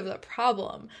the root of the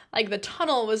problem. Like, the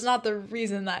tunnel was not the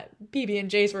reason that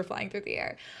PB&Js were flying through the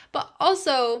air. But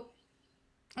also,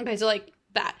 okay, so, like,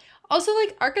 that. Also,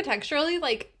 like, architecturally,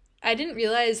 like, I didn't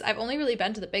realize, I've only really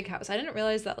been to the Big House. I didn't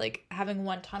realize that, like, having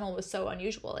one tunnel was so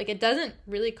unusual. Like, it doesn't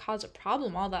really cause a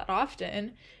problem all that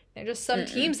often. There are just some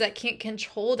teams that can't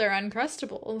control their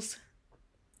Uncrustables.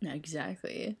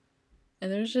 Exactly.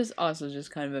 And there's just also just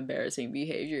kind of embarrassing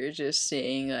behavior. Just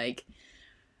seeing, like,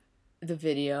 the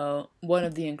video, one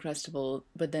of the Uncrustable,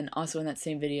 but then also in that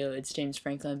same video, it's James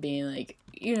Franklin being like,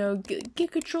 you know,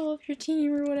 get control of your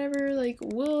team or whatever. Like,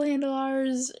 we'll handle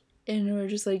ours. And we're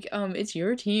just like, it's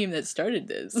your team that started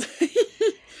this.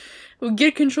 Well,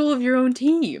 get control of your own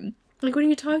team. Like, what are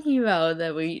you talking about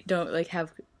that we don't, like,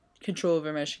 have control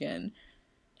over Michigan?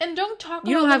 And don't talk about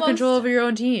you don't have control over your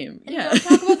own team. And don't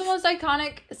talk about the most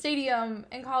iconic stadium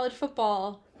in college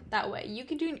football that way. You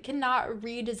cannot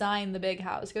redesign the Big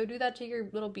House. Go do that to your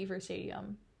little Beaver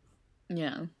Stadium.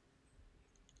 Yeah.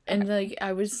 And, like,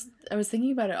 I was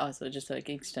thinking about it also, just to, like,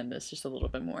 extend this just a little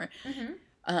bit more.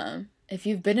 Mm-hmm. If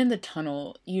you've been in the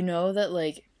tunnel, you know that,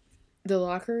 like, the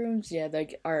locker rooms, yeah,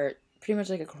 like, are pretty much,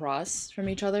 like, across from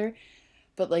each other.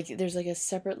 But, like, there's, like, a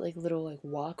separate, like, little, like,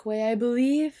 walkway, I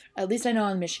believe. At least I know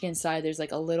on the Michigan side, there's,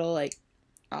 like, a little, like,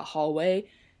 a hallway.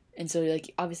 And so,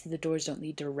 like, obviously the doors don't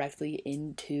lead directly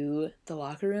into the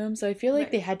locker room. So I feel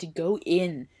like they had to go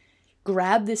in,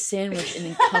 grab the sandwich, and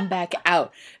then come back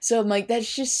out. So I'm like,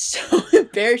 that's just so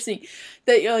embarrassing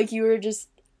that, you're like, you were just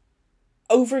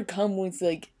overcome with,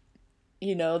 like,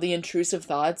 you know, the intrusive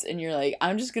thoughts, and you're like,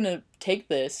 I'm just gonna take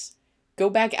this, go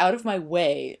back out of my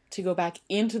way to go back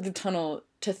into the tunnel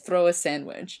to throw a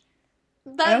sandwich.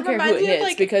 I don't care who it hits,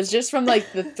 like... because just from,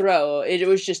 like, the throw, it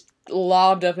was just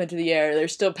lobbed up into the air.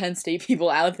 There's still Penn State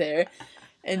people out there.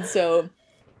 And so,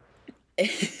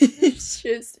 it's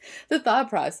just the thought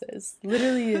process.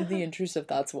 Literally, the intrusive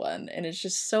thoughts won. And it's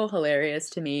just so hilarious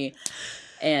to me.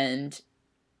 And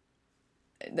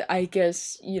I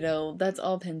guess, you know, that's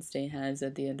all Penn State has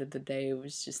at the end of the day. It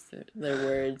was just their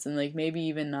words. And, like, maybe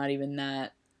even not even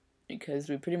that, because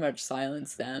we pretty much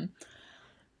silenced them.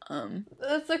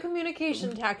 That's a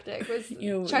communication tactic. Was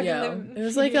it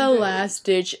was like a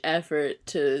last-ditch effort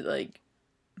to, like,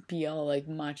 be all, like,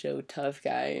 macho tough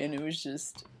guy. And it was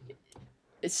just...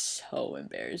 It's so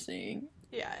embarrassing.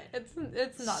 Yeah, it's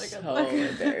not a good look. So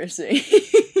embarrassing.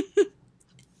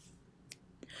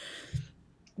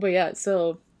 But yeah,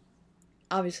 so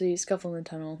obviously Scuffle in the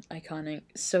Tunnel, iconic,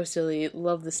 so silly,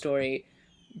 love the story,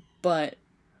 but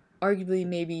arguably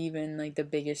maybe even, like, the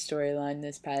biggest storyline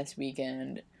this past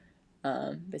weekend,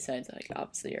 besides, like,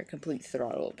 obviously our complete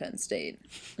throttle of Penn State,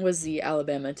 was the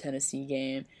Alabama-Tennessee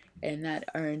game, and that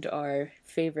earned our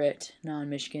favorite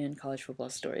non-Michigan college football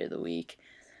story of the week.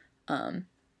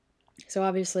 So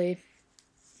obviously,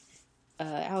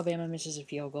 Alabama misses a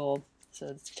field goal. So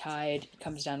it's tied,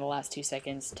 comes down to the last 2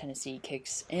 seconds. Tennessee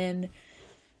kicks in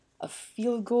a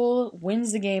field goal,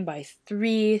 wins the game by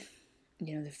 3.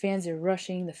 You know, the fans are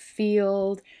rushing the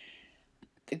field.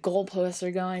 The goalposts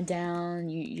are going down.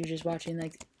 You're just watching,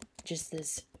 like, just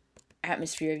this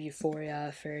atmosphere of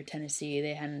euphoria for Tennessee.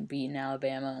 They hadn't beaten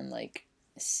Alabama in, like,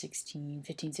 16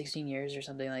 years or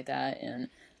something like that. And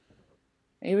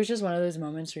it was just one of those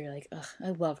moments where you're like, ugh,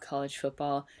 I love college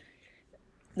football.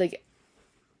 Like,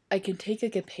 I can take,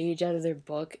 like, a page out of their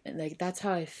book, and, like, that's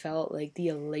how I felt, like, the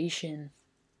elation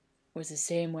was the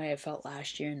same way I felt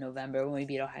last year in November when we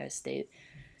beat Ohio State.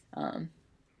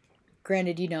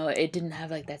 Granted, you know, it didn't have,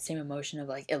 like, that same emotion of,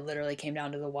 like, it literally came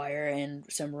down to the wire and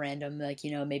some random, like, you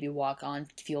know, maybe walk-on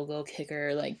field goal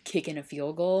kicker, like, kicking a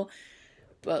field goal.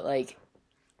 But, like,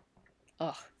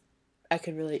 I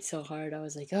could relate so hard. I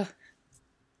was like,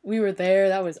 we were there.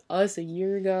 That was us a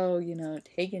year ago, you know,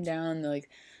 taking down, like,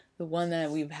 the one that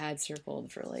we've had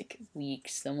circled for, like,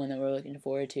 weeks. The one that we're looking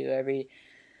forward to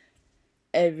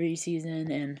every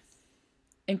season, and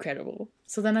incredible.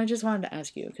 So then I just wanted to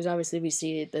ask you, because obviously we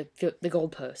see the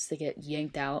goalposts, they get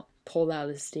yanked out, pulled out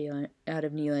of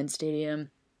Neyland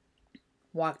Stadium,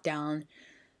 walk down,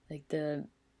 like, the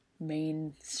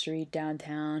main street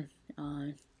downtown,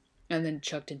 and then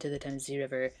chucked into the Tennessee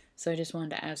River. So I just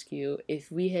wanted to ask you, if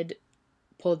we had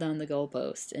pulled down the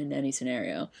goalpost in any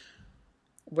scenario,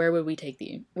 where would we take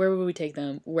them? Where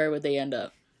would they end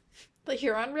up? The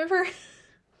Huron River?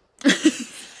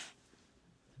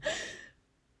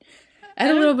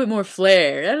 Add a little bit more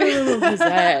flair. Add a little bit more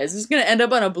pizzazz. It's going to end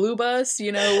up on a blue bus,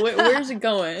 you know? Where's it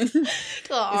going? Is it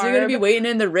going to be waiting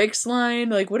in the Rick's line?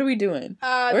 Like, what are we doing?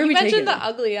 Where are we mentioned the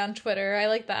ugly on Twitter. I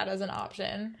like that as an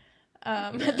option.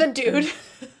 The dude.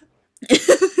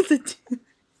 The dude.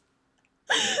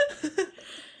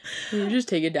 We just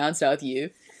take it down South U.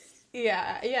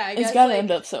 Yeah, I guess. It's got to end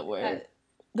up somewhere.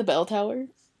 The bell tower?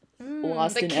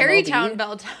 Lost the Carytown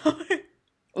bell tower.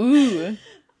 Ooh.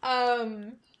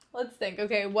 Let's think.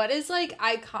 Okay, what is, like,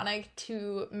 iconic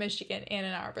to Michigan and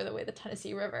Ann Arbor the way the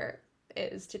Tennessee River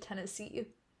is to Tennessee?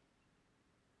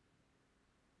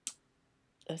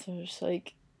 That's just,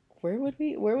 like, where would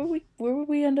we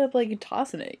end up, like,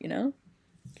 tossing it, you know?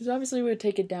 Because obviously we would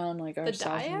take it down, like, our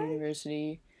Southern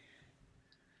University.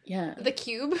 Yeah. The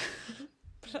Cube.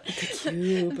 The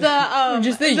Cube.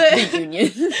 Just the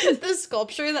Union. The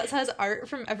sculpture that says art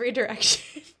from every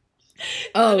direction.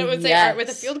 Oh, and it would say art with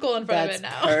a field goal in front of it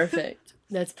now. Perfect.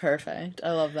 That's perfect.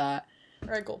 I love that.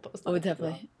 Or a goalpost. Oh,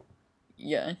 definitely.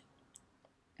 Yeah.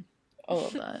 I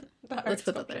love that. Let's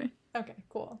put that there. Okay,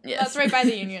 cool. Yes. That's right by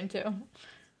the Union, too.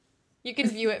 You can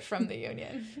view it from the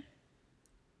Union.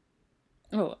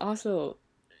 Oh, also,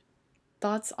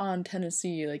 thoughts on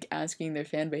Tennessee, like, asking their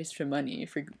fan base for money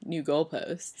for new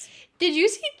goalposts. Did you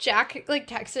see Jack, like,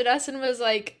 texted us and was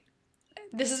like,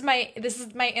 This is my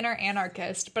inner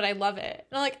anarchist, but I love it.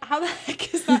 And I'm like, how the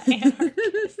heck is that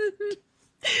anarchist?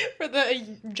 For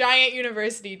the giant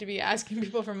university to be asking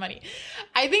people for money.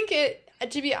 I think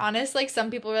to be honest, like,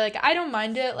 some people were like, I don't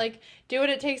mind it, like, do what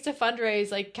it takes to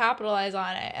fundraise, like, capitalize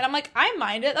on it. And I'm like, I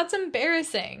mind it. That's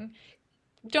embarrassing.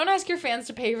 Don't ask your fans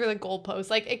to pay for the goalpost.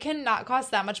 Like, it cannot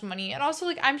cost that much money. And also,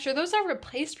 like, I'm sure those are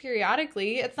replaced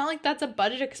periodically. It's not like that's a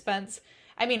budget expense.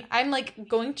 I mean, I'm, like,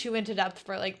 going too into depth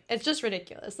for, like, it's just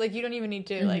ridiculous. Like, you don't even need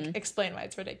to, like, explain why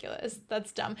it's ridiculous.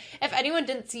 That's dumb. If anyone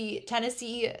didn't see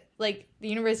Tennessee, like, the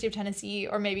University of Tennessee,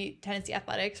 or maybe Tennessee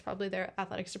Athletics, probably their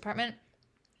athletics department,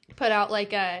 put out,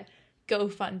 like, a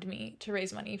GoFundMe to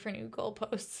raise money for new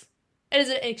goalposts. It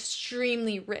is an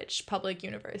extremely rich public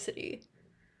university.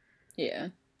 Yeah.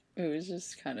 It was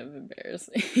just kind of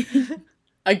embarrassing.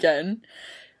 Again.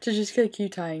 To just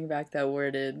keep tying back that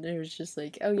word in. It was just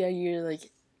like, oh yeah, you're, like,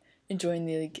 enjoying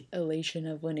the, like, elation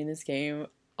of winning this game.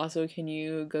 Also, can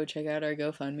you go check out our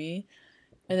GoFundMe?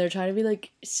 And they're trying to be,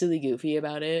 like, silly goofy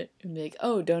about it. And be like,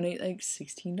 oh, donate, like,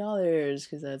 $16.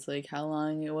 Because that's, like, how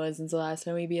long it was since the last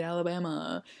time we beat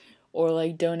Alabama. Or,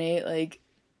 like, donate, like,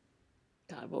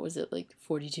 God, what was it? Like,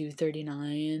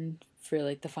 42-39 for,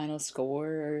 like, the final score.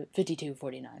 Or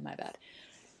 52-49, my bad.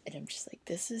 And I'm just like,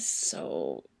 this is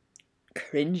so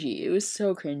cringy. It was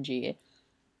so cringy.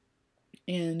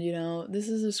 And, you know, this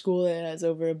is a school that has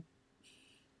over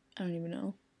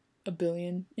 $1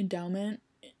 billion endowment.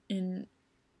 And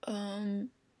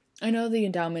I know the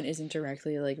endowment isn't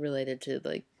directly, like, related to,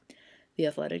 like, the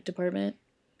athletic department,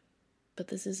 but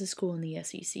this is a school in the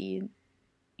SEC. You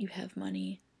have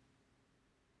money.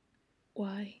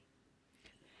 Why?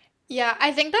 Yeah,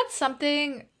 I think that's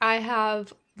something I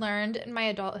have learned in my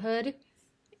adulthood,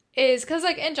 is because,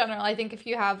 like, in general, I think if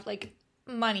you have, like,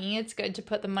 money, it's good to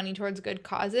put the money towards good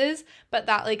causes, but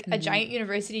that, like, a giant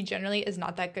university generally is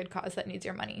not that good cause that needs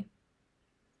your money.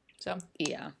 So,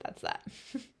 yeah, that's that.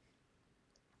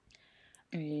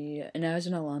 Yeah, and as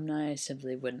an alumni, I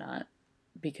simply would not,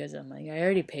 because I'm like, I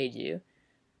already paid you.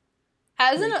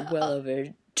 As like, well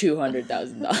over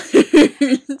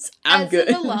 $200,000. I'm good.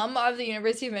 As an alum of the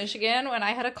University of Michigan, when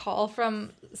I had a call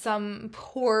from some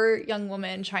poor young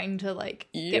woman trying to, like,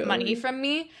 get money from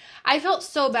me, I felt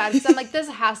so bad, because I'm like, this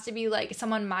has to be, like,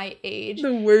 someone my age.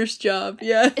 The worst job,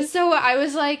 yeah. So I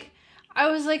was like, I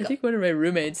was like... I think one of my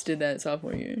roommates did that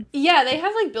sophomore year. Yeah, they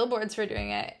have, like, billboards for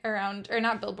doing it around... Or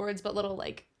not billboards, but little,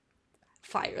 like,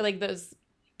 flyer... Like, those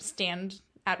stand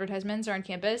advertisements are on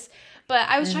campus. But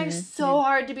I was trying so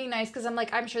hard to be nice because I'm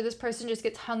like, I'm sure this person just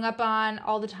gets hung up on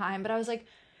all the time. But I was like...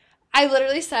 I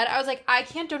literally said, I was like, I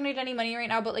can't donate any money right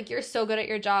now, but, like, you're so good at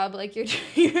your job. Like,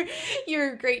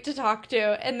 you're great to talk to.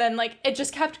 And then, like, it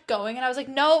just kept going. And I was like,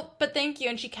 no, but thank you.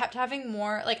 And she kept having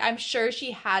more. Like, I'm sure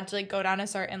she had to, like, go down a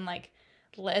certain, like,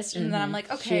 list. And then I'm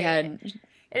like, okay.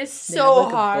 It is so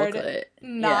hard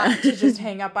not to just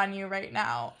hang up on you right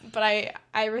now. But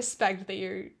I respect that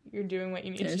you're doing what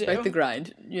you need to do. Respect the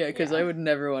grind. Yeah, because I would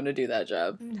never want to do that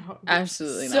job. No.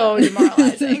 Absolutely not. So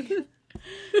demoralizing.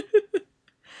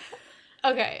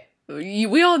 Okay.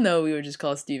 We all know we would just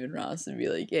call Stephen Ross and be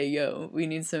like, hey, yo, we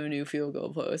need some new field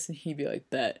goal posts. And he'd be like,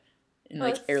 bet. And,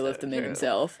 like, airlift them in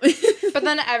himself. But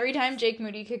then every time Jake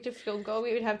Moody kicked a field goal,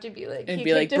 we would have to be like... And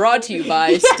be like, brought to you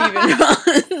by Stephen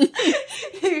Ross.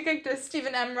 He kicked a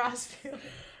Stephen M. Ross field.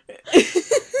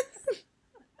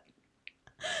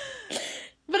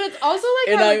 But it's also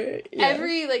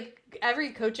like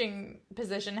every coaching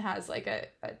position has, like, a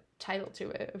title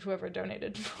to it of whoever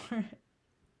donated for it.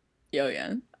 Oh,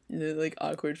 yeah. The, like,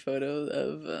 awkward photo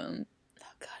of, oh,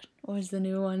 God, what was the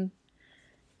new one?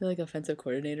 The, like, offensive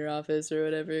coordinator office or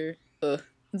whatever. Ugh,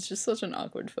 it's just such an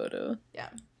awkward photo. Yeah.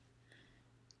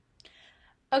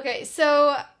 Okay,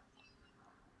 so,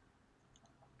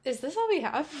 is this all we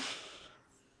have?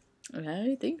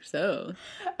 I think so.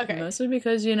 Okay. Mostly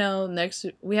because, you know,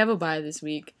 we have a bye this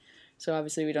week, so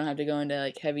obviously we don't have to go into,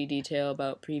 like, heavy detail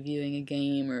about previewing a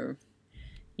game or,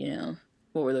 you know...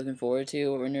 what we're looking forward to,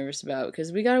 what we're nervous about,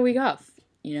 because we got a week off,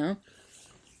 you know?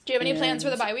 Do you have any plans for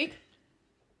the bye week?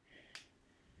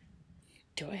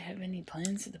 Do I have any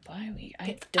plans for the bye week?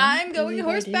 I'm going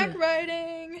horseback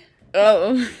riding.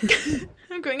 Oh.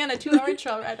 I'm going on a 2-hour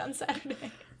trail ride on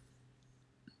Saturday.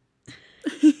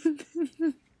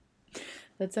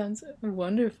 That sounds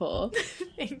wonderful.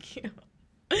 Thank you.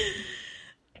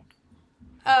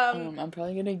 I'm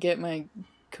probably going to get my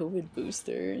COVID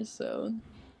booster, so...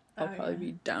 I'll probably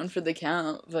be down for the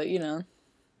count, but, you know.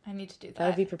 I need to do that.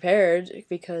 Gotta be prepared,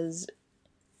 because,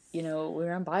 you know,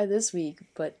 we're on bye this week,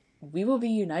 but we will be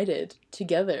united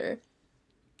together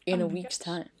in a week's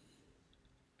time.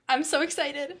 I'm so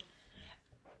excited.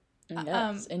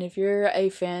 Yes, and if you're a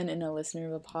fan and a listener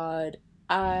of a pod,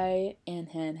 I and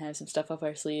Hen have some stuff up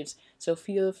our sleeves, so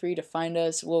feel free to find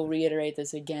us. We'll reiterate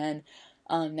this again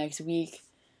next week.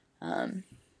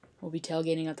 We'll be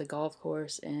tailgating at the golf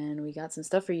course, and we got some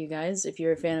stuff for you guys if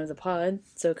you're a fan of the pod.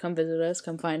 So come visit us,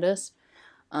 come find us.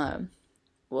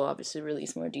 We'll obviously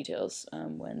release more details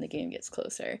when the game gets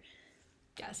closer.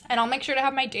 Yes, and I'll make sure to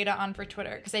have my data on for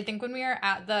Twitter, because I think when we were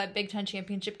at the Big Ten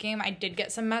Championship game, I did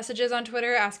get some messages on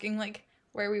Twitter asking, like,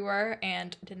 where we were,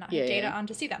 and did not have data on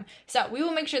to see them. So we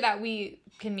will make sure that we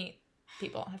can meet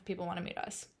people if people want to meet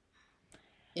us.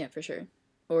 Yeah, for sure.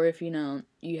 Or if, you know,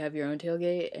 you have your own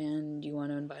tailgate and you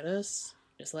want to invite us,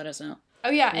 just let us know. Oh,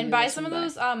 yeah, and buy some of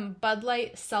those Bud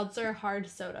Light seltzer hard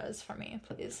sodas for me,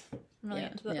 please. I'm really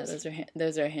into those. Yeah,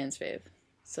 those are Han's fave.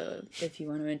 So if you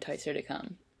want to entice her to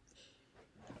come,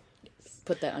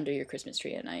 put that under your Christmas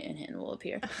tree at night and Han will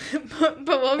appear. but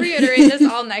we'll reiterate this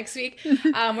all next week.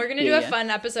 We're going to do a fun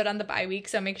episode on the bye week,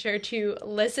 so make sure to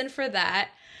listen for that.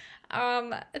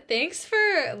 Thanks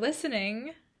for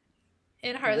listening.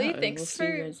 And Harley, thanks for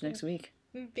see you guys next week.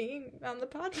 Being on the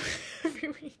pod every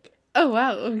week. Oh,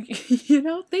 wow. You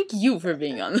know, thank you for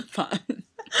being on the pod.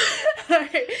 All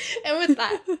right. And with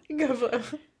that, go Blue.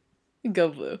 Go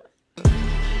Blue.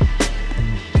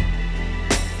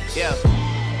 Yeah.